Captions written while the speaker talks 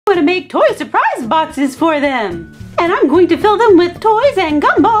going to make toy surprise boxes for them. And I'm going to fill them with toys and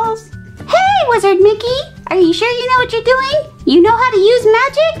gumballs. Hey, Wizard Mickey! Are you sure you know what you're doing? You know how to use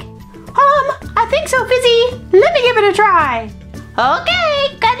magic? I think so, Fizzy. Let me give it a try.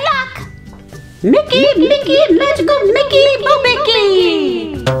 Okay, good luck. Mickey, magical Mickey, Bo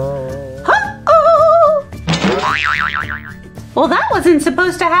Mickey. Uh-oh. Well, that wasn't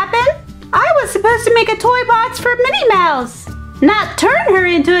supposed to happen. I was supposed to make a toy box for Minnie Mouse, not turn her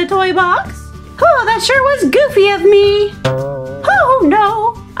into a toy box. Oh, that sure was goofy of me. Oh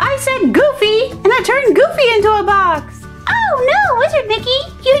no, I said goofy and I turned Goofy into a box. Oh no, Wizard Mickey,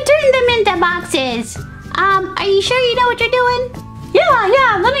 you turned them into boxes. Are you sure you know what you're doing?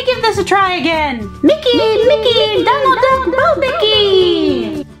 Yeah, let me give this a try again. Mickey, Donald Duck, Bo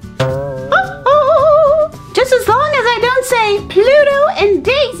Mickey. Uh-oh. Just as long as I don't say Pluto and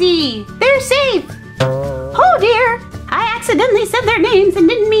Daisy, they're safe. Oh dear, I accidentally said their names and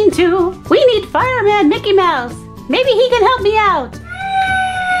didn't mean to. We need Fireman Mickey Mouse. Maybe he can help me out.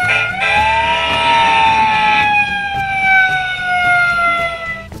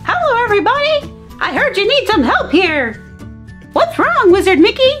 Hello everybody, I heard you need some help here. What's wrong, Wizard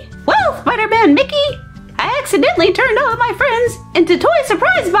Mickey? Well, Spider-Man Mickey, I accidentally turned all of my friends into toy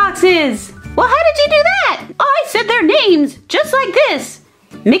surprise boxes. Well, how did you do that? I said their names, just like this.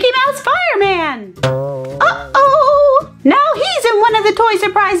 Mickey Mouse Fireman. Uh-oh! Now he's in one of the toy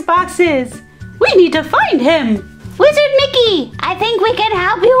surprise boxes. We need to find him. Wizard Mickey, I think we can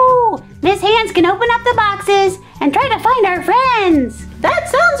help you. Miss Hands can open up the boxes and try to find our friends. That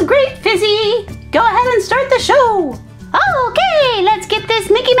sounds great, Fizzy. Go ahead and start the show. Okay, let's get this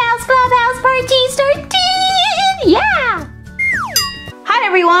Mickey Mouse Clubhouse party started. Yeah! Hi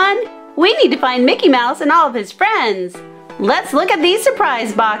everyone. We need to find Mickey Mouse and all of his friends. Let's look at these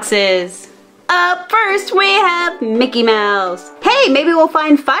surprise boxes. Up first we have Mickey Mouse. Hey, maybe we'll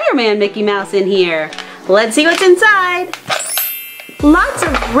find Fireman Mickey Mouse in here. Let's see what's inside. Lots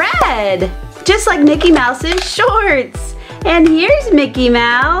of red, just like Mickey Mouse's shorts. And here's Mickey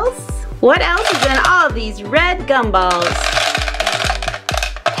Mouse. What else is in all of these red gumballs?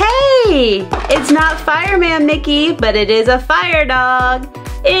 Hey, it's not Fireman Mickey, but it is a fire dog.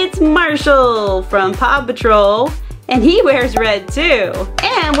 It's Marshall from Paw Patrol, and he wears red too.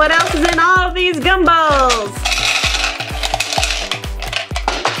 And what else is in all of these gumballs?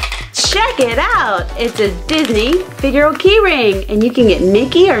 Check it out! It's a Disney figural keyring, and you can get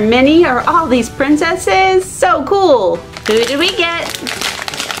Mickey or Minnie or all these princesses. So cool! Who did we get?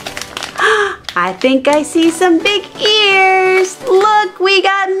 I think I see some big ears. Look, we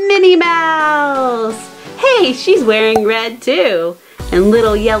got Minnie Mouse. Hey, she's wearing red too. And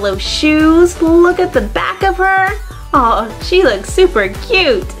little yellow shoes. Look at the back of her. Oh, she looks super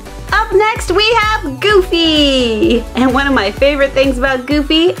cute. Up next we have Goofy. And one of my favorite things about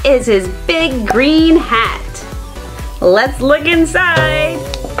Goofy is his big green hat. Let's look inside.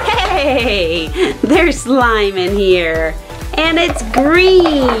 Hey, there's slime in here. And it's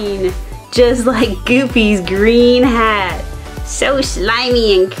green. Just like Goofy's green hat. So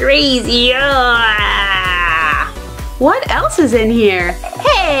slimy and crazy. What else is in here?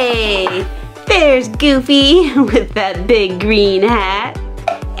 Hey, there's Goofy with that big green hat.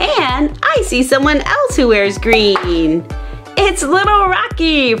 And I see someone else who wears green. It's little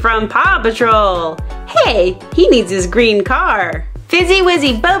Rocky from Paw Patrol. Hey, he needs his green car. Fizzy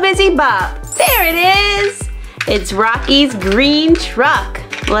Wizzy Bo Bizzy Bop. There it is. It's Rocky's green truck.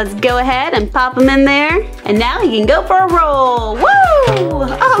 Let's go ahead and pop him in there. And now he can go for a roll. Woo!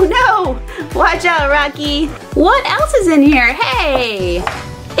 Oh no! Watch out, Rocky. What else is in here? Hey!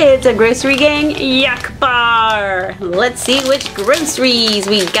 It's a Grocery Gang Yuck Bar. Let's see which groceries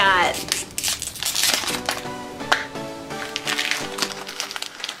we got.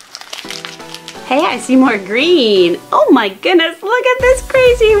 Hey, I see more green. Oh my goodness, look at this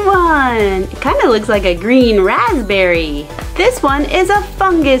crazy one. It kind of looks like a green raspberry. This one is a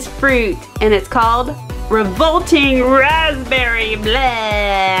fungus fruit, and it's called Revolting Raspberry.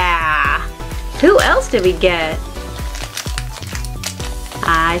 Blah. Who else did we get?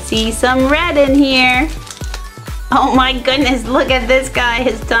 I see some red in here. Oh my goodness, look at this guy.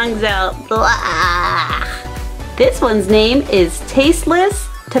 His tongue's out. Blah. This one's name is Tasteless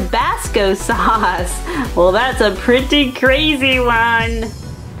Tabasco Sauce. Well, that's a pretty crazy one.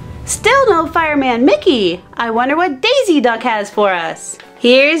 Still no Fireman Mickey. I wonder what Daisy Duck has for us.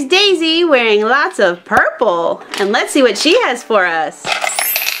 Here's Daisy wearing lots of purple. And let's see what she has for us.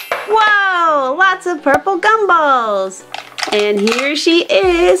 Whoa, lots of purple gumballs. And here she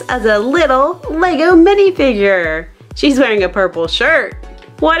is as a little Lego minifigure. She's wearing a purple shirt.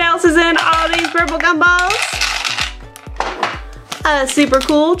 What else is in all these purple gumballs? a super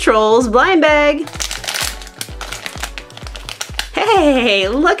cool Trolls blind bag. Hey,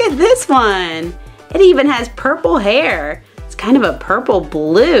 look at this one. It even has purple hair. It's kind of a purple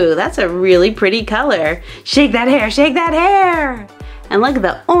blue. That's a really pretty color. Shake that hair, shake that hair. And look at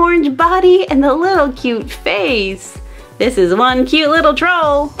the orange body and the little cute face. This is one cute little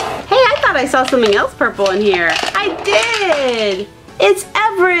troll. Hey, I thought I saw something else purple in here. I did. It's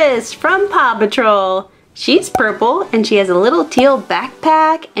Everest from Paw Patrol. She's purple and she has a little teal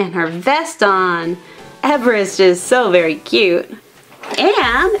backpack and her vest on. Everest is so very cute.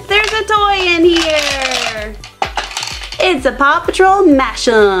 And there's a toy in here. It's a Paw Patrol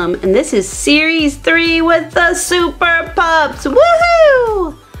Mashem, and this is Series 3 with the Super Pups.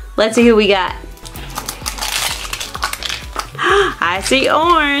 Woohoo! Let's see who we got. I see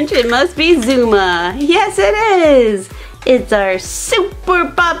orange. It must be Zuma. Yes, it is. It's our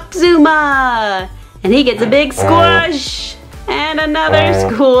Super Pup Zuma. And he gets a big squash and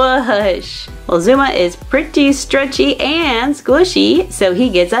another squash. Well, Zuma is pretty stretchy and squishy, so he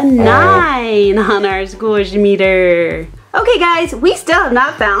gets a 9 on our squish meter. Okay guys, we still have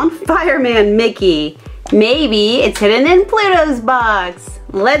not found Fireman Mickey. Maybe it's hidden in Pluto's box.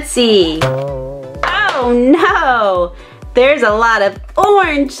 Let's see. Oh no! There's a lot of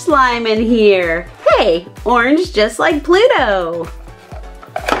orange slime in here. Hey, orange just like Pluto.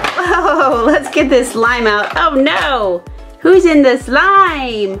 Whoa, let's get this slime out. Oh no! Who's in the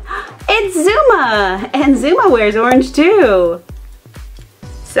slime? It's Zuma! And Zuma wears orange too.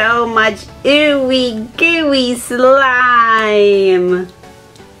 So much ooey gooey slime.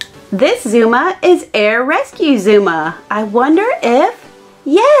 This Zuma is Air Rescue Zuma. I wonder if...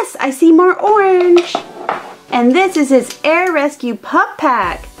 Yes, I see more orange. And this is his Air Rescue Pup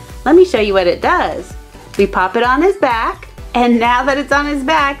Pack. Let me show you what it does. We pop it on his back. And now that it's on his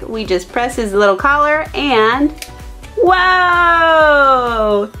back, we just press his little collar and...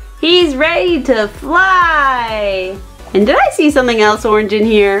 Whoa! He's ready to fly! And did I see something else orange in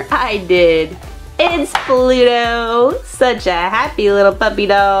here? I did. It's Pluto! Such a happy little puppy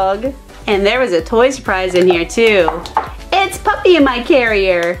dog. And there was a toy surprise in here too. It's Puppy in my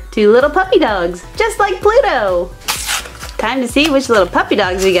carrier. 2 little puppy dogs, just like Pluto. Time to see which little puppy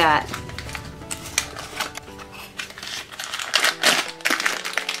dogs we got.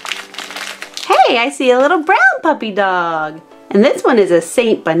 Hey, I see a little brown puppy dog. And this one is a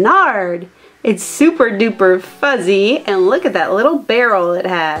Saint Bernard. It's super duper fuzzy, and look at that little barrel it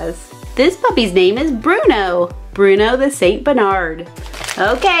has. This puppy's name is Bruno. Bruno the Saint Bernard.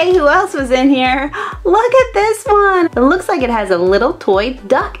 Okay, who else was in here? Look at this one. It looks like it has a little toy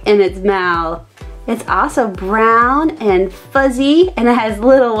duck in its mouth. It's also brown and fuzzy, and it has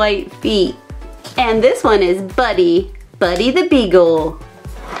little white feet. And this one is Buddy. Buddy the Beagle.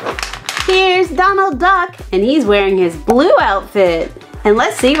 Here's Donald Duck, and he's wearing his blue outfit. And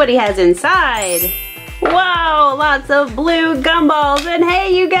let's see what he has inside. Whoa, lots of blue gumballs, and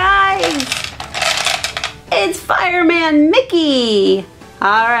hey you guys! It's Fireman Mickey!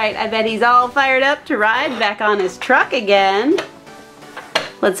 Alright, I bet he's all fired up to ride back on his truck again.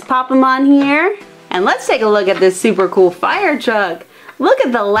 Let's pop him on here, and let's take a look at this super cool fire truck. Look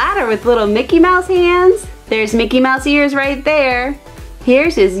at the ladder with little Mickey Mouse hands. There's Mickey Mouse ears right there.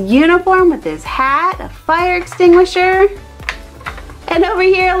 Here's his uniform with his hat, a fire extinguisher. And over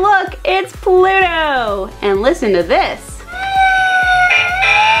here, look, it's Pluto. And listen to this.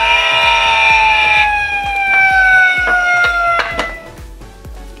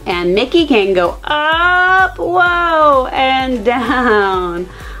 And Mickey can go up, whoa, and down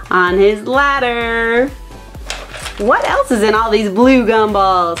on his ladder. What else is in all these blue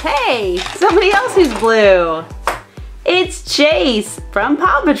gumballs? Hey, somebody else who's blue. It's Chase from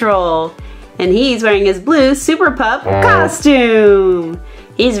Paw Patrol, and he's wearing his blue Super Pup costume.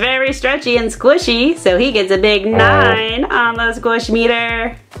 He's very stretchy and squishy, so he gets a big 9 on the squish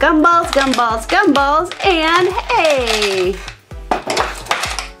meter. Gumballs, gumballs, gumballs, and hey!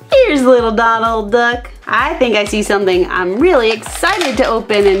 Here's little Donald Duck. I think I see something I'm really excited to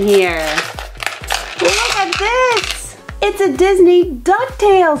open in here. Look at this! It's a Disney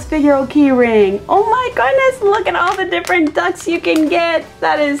DuckTales figural keyring. Oh my goodness, look at all the different ducks you can get.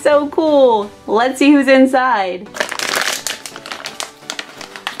 That is so cool. Let's see who's inside.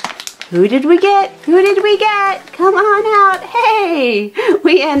 Who did we get? Who did we get? Come on out. Hey,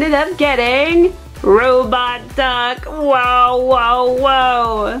 we ended up getting Robot Duck. Whoa, whoa,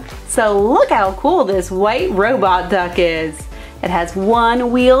 whoa. So look how cool this white robot duck is. It has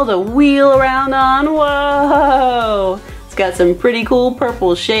one wheel to wheel around on. Whoa! It's got some pretty cool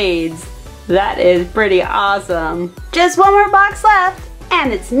purple shades. That is pretty awesome. Just one more box left,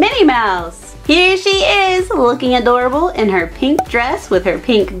 and it's Minnie Mouse. Here she is, looking adorable in her pink dress with her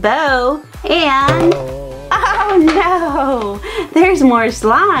pink bow. And, oh no, there's more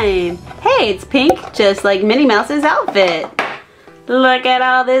slime. Hey, it's pink, just like Minnie Mouse's outfit. Look at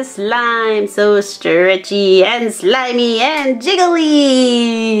all this slime, so stretchy and slimy and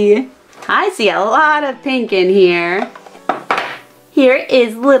jiggly. I see a lot of pink in here. Here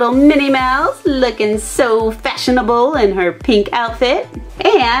is little Minnie Mouse looking so fashionable in her pink outfit.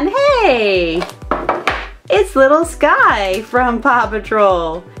 And hey, it's little Sky from Paw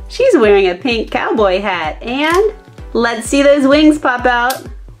Patrol. She's wearing a pink cowboy hat and let's see those wings pop out.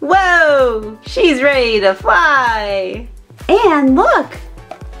 Whoa, she's ready to fly. And look,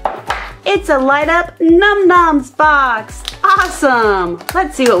 it's a light up Num Noms box. Awesome,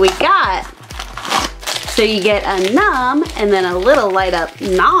 let's see what we got. So you get a num and then a little light up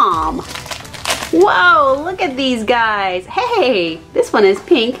nom. Whoa, look at these guys. Hey, this one is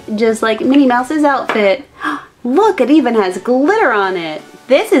pink, just like Minnie Mouse's outfit. Look, it even has glitter on it.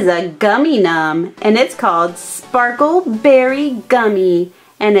 This is a gummy num, and it's called Sparkle Berry Gummy.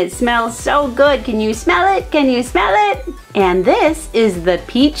 And it smells so good. Can you smell it? Can you smell it? And this is the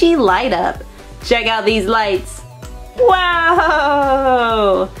Peachy Light Up. Check out these lights.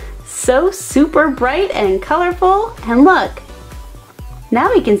 Whoa! So super bright and colorful. And look, now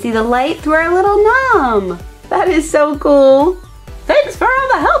we can see the light through our little num. That is so cool. Thanks for all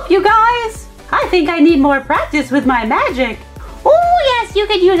the help, you guys. I think I need more practice with my magic. Oh yes, you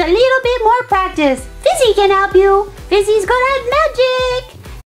could use a little bit more practice. Fizzy can help you. Fizzy's good at magic.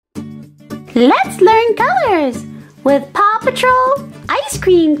 Let's learn colors with Paw Patrol ice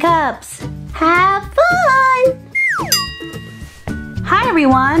cream cups. Have fun. Hi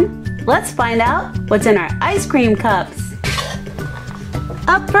everyone. Let's find out what's in our ice cream cups.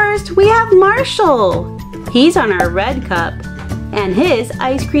 Up first, we have Marshall. He's on our red cup, and his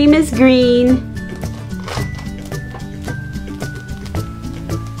ice cream is green.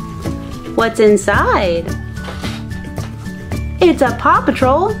 What's inside? It's a Paw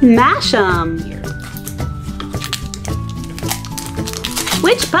Patrol Mash-'em.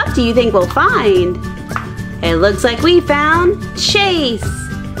 Which pup do you think we'll find? It looks like we found Chase.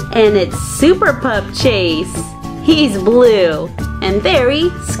 And it's Super Pup Chase. He's blue and very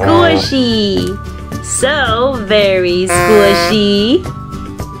squishy. So very squishy.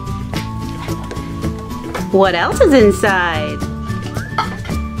 What else is inside?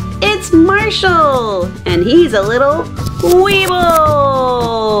 It's Marshall, and he's a little weeble.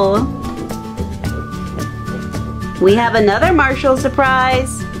 We have another Marshall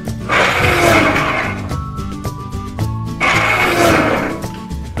surprise.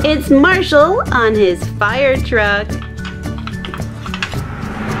 It's Marshall on his fire truck.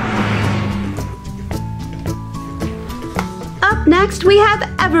 Up next we have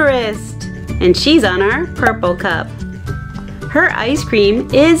Everest, and she's on our purple cup. Her ice cream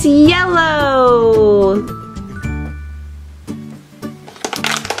is yellow.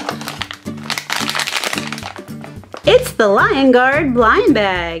 It's the Lion Guard blind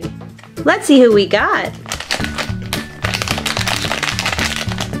bag. Let's see who we got.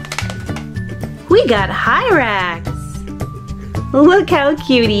 We got Hyrax. Look how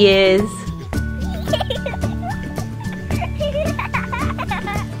cute he is.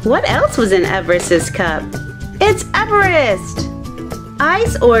 What else was in Everest's cup? It's Everest!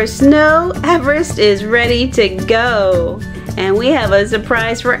 Ice or snow, Everest is ready to go. And we have a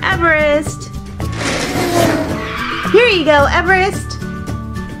surprise for Everest. Here you go, Everest.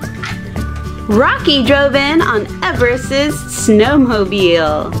 Rocky drove in on Everest's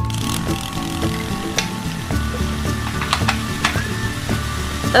snowmobile.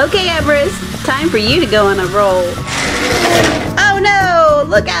 Okay, Everest, time for you to go on a roll. Oh no!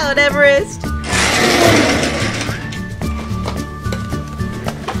 Look out, Everest!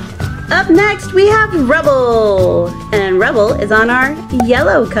 Up next, we have Rubble. And Rubble is on our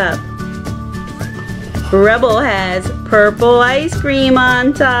yellow cup. Rubble has purple ice cream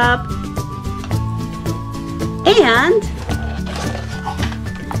on top. And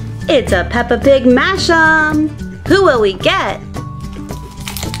it's a Peppa Pig Mash-'em. Who will we get?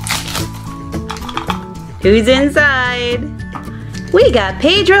 Who's inside? We got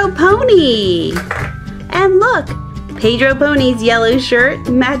Pedro Pony. And look, Pedro Pony's yellow shirt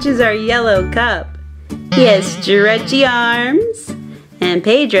matches our yellow cup. He has stretchy arms, and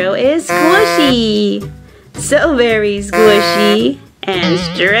Pedro is squishy. So very squishy and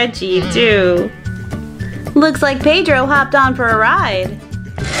stretchy too. Looks like Pedro hopped on for a ride.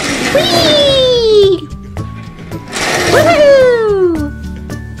 Whee! Woohoo!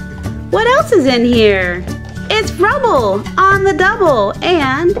 What else is in here? It's Rubble on the double,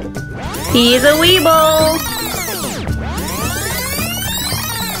 and He's a Weeble.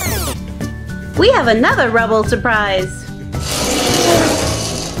 We have another Rubble surprise.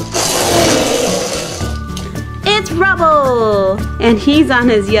 It's Rubble, and he's on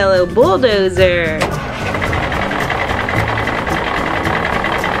his yellow bulldozer.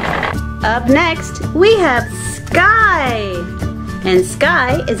 Up next, we have Sky, and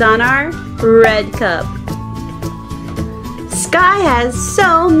Sky is on our red cup. Sky has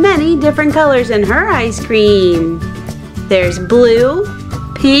so many different colors in her ice cream. There's blue,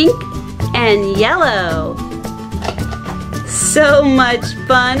 pink, and yellow. So much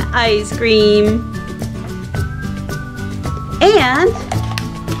fun ice cream. And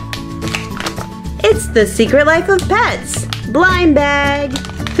it's the Secret Life of Pets blind bag.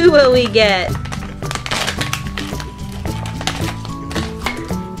 Who will we get?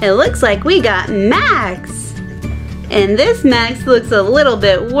 It looks like we got Max. And this Max looks a little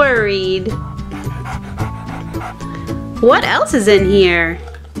bit worried. What else is in here?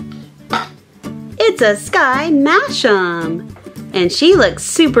 It's a Sky Mash'em. And she looks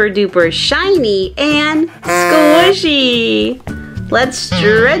super duper shiny and squishy. Let's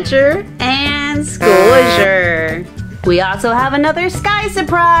stretch her and squish her. We also have another Sky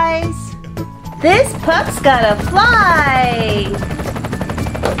surprise. This pup's gotta fly.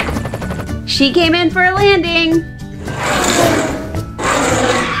 She came in for a landing.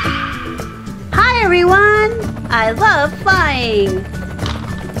 Hi everyone, I love flying.